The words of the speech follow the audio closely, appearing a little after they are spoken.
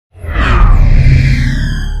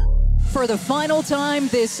for the final time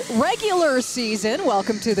this regular season.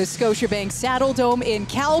 Welcome to the Scotiabank Saddledome in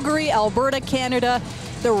Calgary, Alberta, Canada.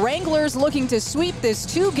 The Wranglers looking to sweep this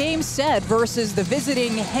two-game set versus the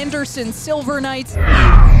visiting Henderson Silver Knights.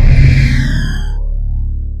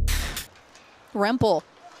 Rempel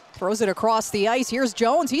throws it across the ice. Here's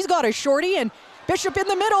Jones. He's got a shorty, and Bishop in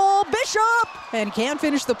the middle. Bishop! And can't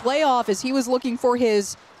finish the playoff as he was looking for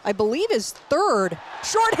his, I believe, his third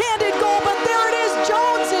shorthanded goal, but there it is,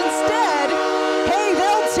 Jones instead. Hey,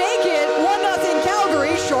 they'll take it. 1-0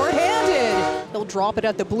 Calgary, shorthanded. They'll drop it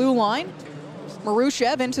at the blue line.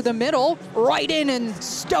 Marushev into the middle, right in and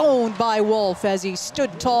stoned by Wolf as he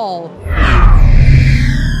stood tall.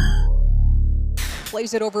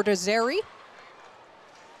 Plays it over to Zeri.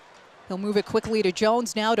 He'll move it quickly to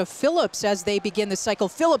Jones, now to Phillips as they begin the cycle.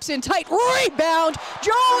 Phillips in tight, rebound,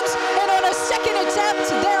 Jones, and on a second attempt,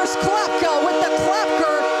 there's Klapka with the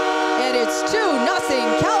Klapker, and it's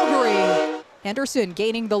 2-0 Calgary. Henderson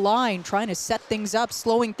gaining the line, trying to set things up,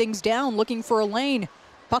 slowing things down, looking for a lane.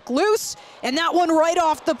 Puck loose, and that one right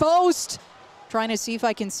off the post. Trying to see if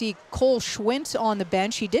I can see Cole Schwint on the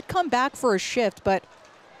bench. He did come back for a shift, but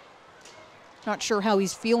not sure how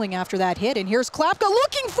he's feeling after that hit. And here's Klapka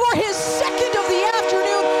looking for his second of the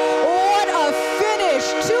afternoon. What a finish.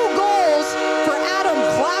 2 goals for Adam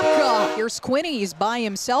Klapka. Here's Quinney. He's by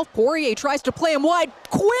himself. Poirier tries to play him wide.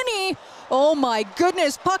 Quinney. Oh my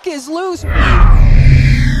goodness. Puck is loose.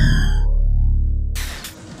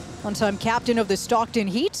 One-time captain of the Stockton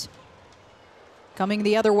Heat. Coming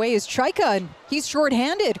the other way is Chaika, and he's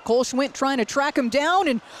short-handed. Cole Schwint trying to track him down,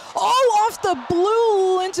 and off the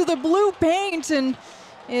blue into the blue paint, and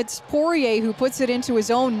it's Poirier who puts it into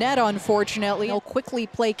his own net, unfortunately. He'll quickly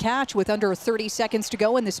play catch with under 30 seconds to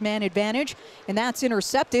go in this man advantage, and that's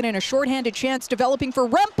intercepted, and a short-handed chance developing for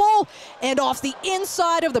Rempel, and off the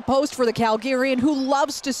inside of the post for the Calgarian, who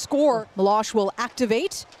loves to score. Milosh will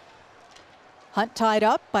activate. Hunt tied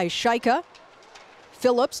up by Chaika.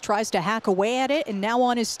 Phillips tries to hack away at it, and now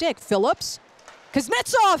on his stick. Phillips,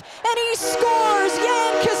 Kuznetsov, and he scores!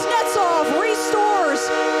 Yan Kuznetsov restores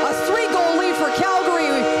a 3-goal lead for Calgary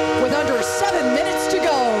with under 7 minutes to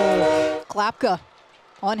go. Klapka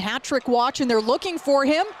on hat-trick watch, and they're looking for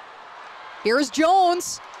him. Here's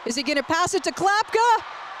Jones. Is he gonna pass it to Klapka?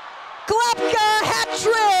 Klapka,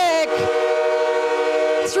 hat-trick!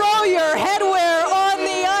 Throw your headwear on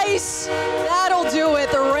the ice. That'll do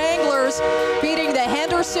it. The Wranglers beating the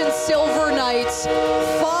Henderson Silver Knights.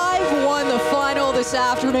 5-1 the final this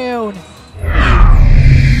afternoon.